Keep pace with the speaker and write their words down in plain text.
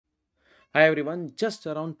Hi everyone, just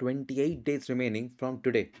around 28 days remaining from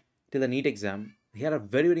today till the NEET exam. Here are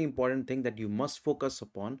very important thing that you must focus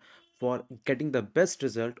upon for getting the best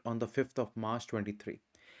result on the 5th of March 23.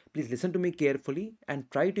 Please listen to me carefully and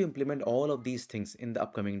try to implement all of these things in the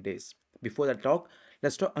upcoming days. Before that talk,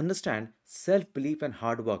 let's try to understand self-belief and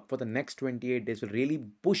hard work for the next 28 days will really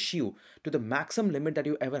push you to the maximum limit that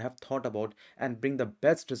you ever have thought about and bring the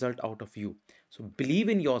best result out of you. So believe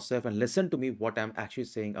in yourself and listen to me what I'm actually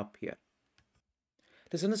saying up here.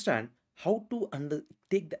 Let's understand how to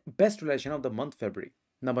take the best relation of the month February.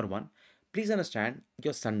 Number one, please understand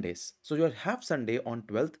your Sundays. So you'll have Sunday on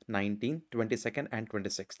 12th, 19th, 22nd, and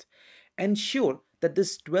 26th. Ensure that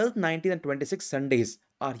this 12th, 19th, and 26th Sundays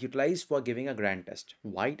are utilized for giving a grand test.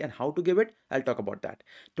 Why and how to give it? I'll talk about that.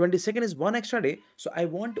 22nd is one extra day, so I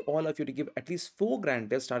want all of you to give at least 4 grand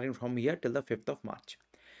tests starting from here till the 5th of March.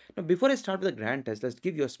 Now, before I start with the grand test, let's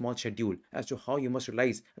give you a small schedule as to how you must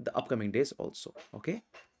utilize the upcoming days also. Okay.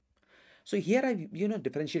 So here I've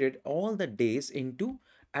differentiated all the days into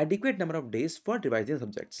adequate number of days for revising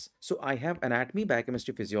subjects. So I have anatomy,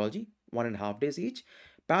 biochemistry, physiology, 1.5 days each,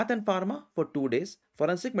 path and pharma for 2 days,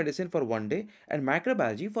 forensic medicine for 1 day, and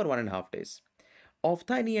microbiology for 1.5 days.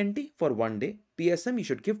 Ophtha and ENT for 1 day, PSM you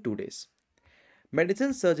should give 2 days.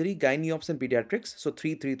 Medicine, surgery, gynae ops, and pediatrics, so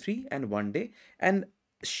 3 and 1 day, and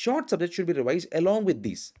short subjects should be revised along with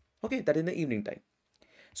these. Okay, that in the evening time.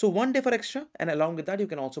 So 1 day for extra, and along with that, you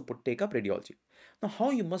can also take up radiology. Now,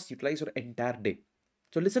 how you must utilize your entire day.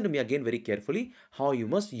 So listen to me again very carefully, how you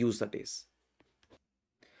must use the days.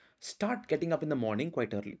 Start getting up in the morning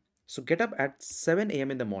quite early. So get up at 7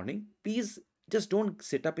 a.m. in the morning. Please just don't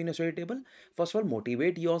sit up in a study table. First of all,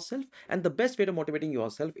 motivate yourself. And the best way to motivating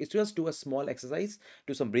yourself is to just do a small exercise,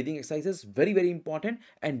 do some breathing exercises, very important.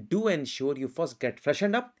 And do ensure you first get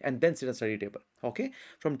freshened up and then sit at study table. Okay.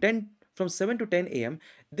 From 7 to 10 a.m.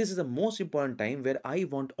 this is the most important time where I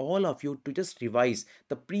want all of you to just revise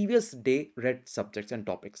the previous day read subjects and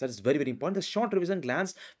topics. That is very important. The short revision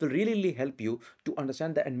glance will really help you to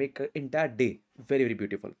understand that and make an entire day very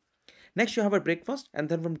beautiful. Next, you have a breakfast, and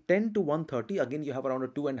then from 10 to 1:30, again, you have around a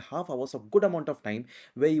 2.5 hours of good amount of time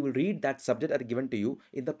where you will read that subject that are given to you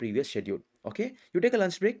in the previous schedule. Okay, you take a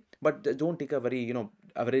lunch break, but don't take a very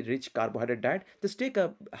rich carbohydrate diet. Just take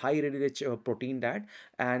a high really rich protein diet,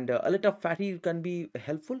 and a little fatty can be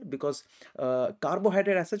helpful because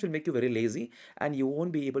carbohydrate as such will make you very lazy, and you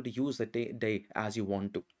won't be able to use the day as you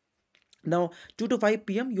want to. Now, 2 to 5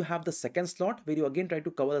 p.m. you have the second slot where you again try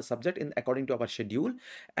to cover the subject in according to our schedule,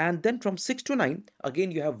 and then from 6 to 9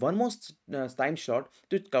 again you have one more time slot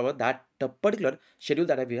to cover that particular schedule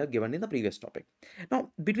that we have given in the previous topic.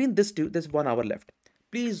 Now, between this two, there's 1 hour left.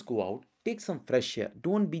 Please go out, take some fresh air.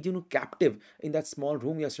 Don't be captive in that small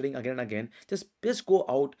room you're studying again and again. Just go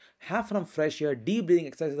out, have some fresh air. Deep breathing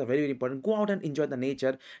exercises are very important. Go out and enjoy the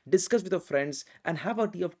nature, discuss with your friends, and have a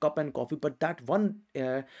tea of cup and coffee. But that 1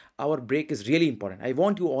 hour break is really important. I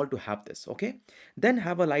want you all to have this. Okay, then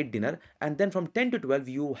have a light dinner, and then from 10 to 12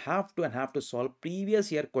 you have to solve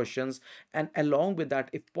previous year questions, and along with that,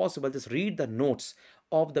 if possible, just read the notes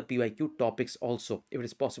of the PYQ topics also if it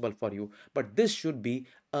is possible for you. But this should be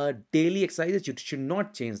a daily exercise. You should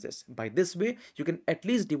not change this. By this way, you can at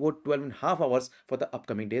least devote 12.5 hours for the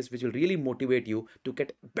upcoming days, which will really motivate you to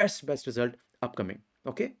get best result upcoming.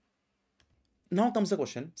 Okay. Now comes the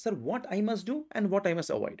question, sir, what I must do and what I must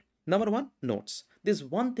avoid. Number one, notes. There's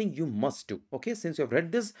one thing you must do. Okay, since you have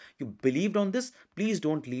read this, you believed on this, please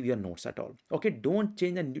don't leave your notes at all. Okay, don't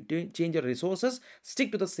change your resources.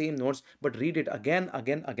 Stick to the same notes, but read it again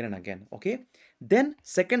and again. Okay. Then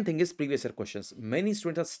second thing is previous year questions. Many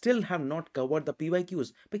students are still have not covered the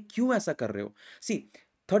PYQs. But क्यों ऐसा कर रहे हो? See,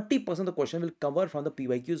 30% of the question will cover from the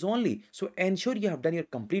PYQs only. So ensure you have done your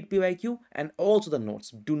complete PYQ and also the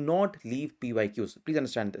notes. Do not leave PYQs. Please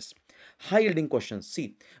understand this. High yielding questions.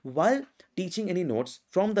 See, while teaching any notes,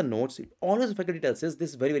 from the notes, always faculty tells us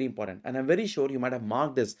this is very important. And I'm very sure you might have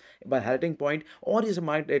marked this by highlighting point or just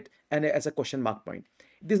marked it and as a question mark point.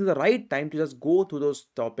 This is the right time to just go through those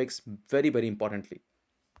topics very importantly.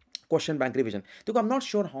 Question bank revision. Look, I'm not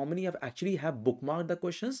sure how many have bookmarked the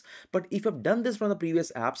questions, but if you've done this from the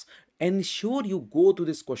previous apps, ensure you go to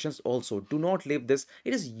these questions also. Do not leave this.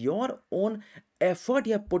 It is your own effort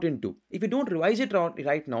you have put into. If you don't revise it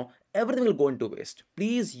right now, everything will go into waste.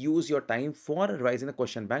 Please use your time for revising the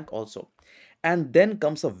question bank also. And then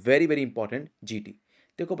comes a very important GT.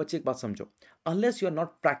 देखो बच्चे एक बात समझो, unless you are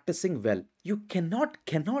not practicing well, you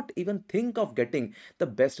cannot even think of getting the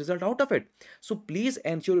best result out of it. So please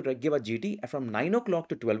ensure you give a GT from 9 o'clock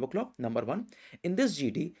to 12 o'clock. Number one, in this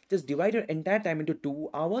GT, just divide your entire time into 2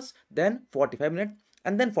 hours, then 45 minutes,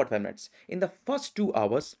 and then 45 minutes. In the first 2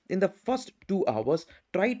 hours,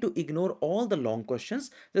 try to ignore all the long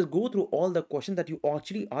questions. Just go through all the questions that you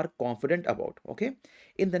actually are confident about. Okay.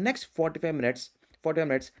 In the next 45 minutes,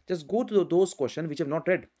 just go to those questions which you have not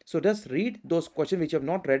read. So just read those questions which you have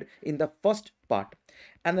not read in the first part.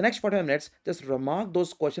 And the next 45 minutes, just remark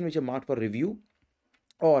those questions which are marked for review,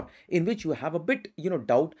 or in which you have a bit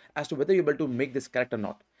doubt as to whether you're able to make this correct or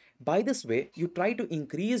not. By this way, you try to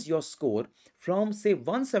increase your score from say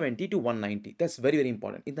 170 to 190. That's very, very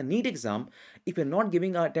important. In the NEET exam, if you're not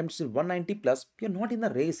giving attempts to 190 plus, you're not in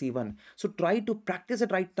the race even. So try to practice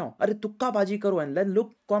it right now. Are tukka baji karo, and then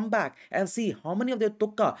look, come back and see how many of the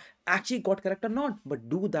tukka actually got correct or not. But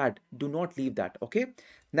do that. Do not leave that. Okay.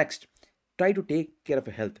 Next, try to take care of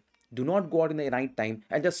your health. Do not go out in the night time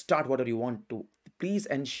and just start whatever you want to. Please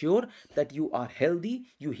ensure that you are healthy,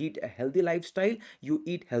 you eat a healthy lifestyle, you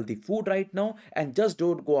eat healthy food right now, and just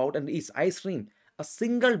don't go out and eat ice cream. A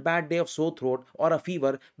single bad day of sore throat or a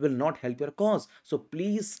fever will not help your cause. So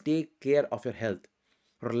please take care of your health.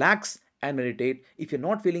 Relax and meditate. If you're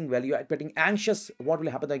not feeling well, you're getting anxious, what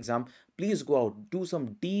will happen in the exam? Please go out, do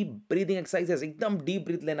some deep breathing exercises. Ekdam deep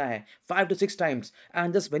breath lena hai 5 to 6 times.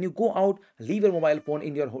 And just when you go out, leave your mobile phone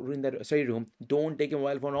in the study room. Don't take your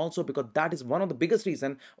mobile phone also, because that is one of the biggest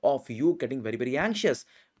reason of you getting very, very anxious.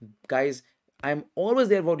 Guys, I'm always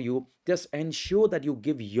there for you. Just ensure that you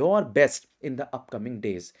give your best in the upcoming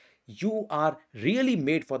days. You are really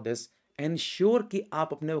made for this. Ensure कि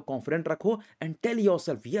आप अपने को confident रखो and tell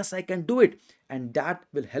yourself, yes, I can do it. And that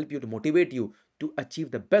will help you to motivate you to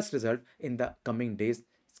achieve the best result in the coming days,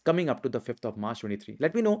 coming up to the 5th of March 23.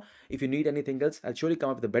 Let me know if you need anything else. I'll surely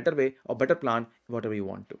come up with a better way or better plan, whatever you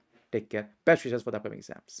want to. Take care. Best wishes for the upcoming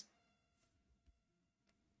exams.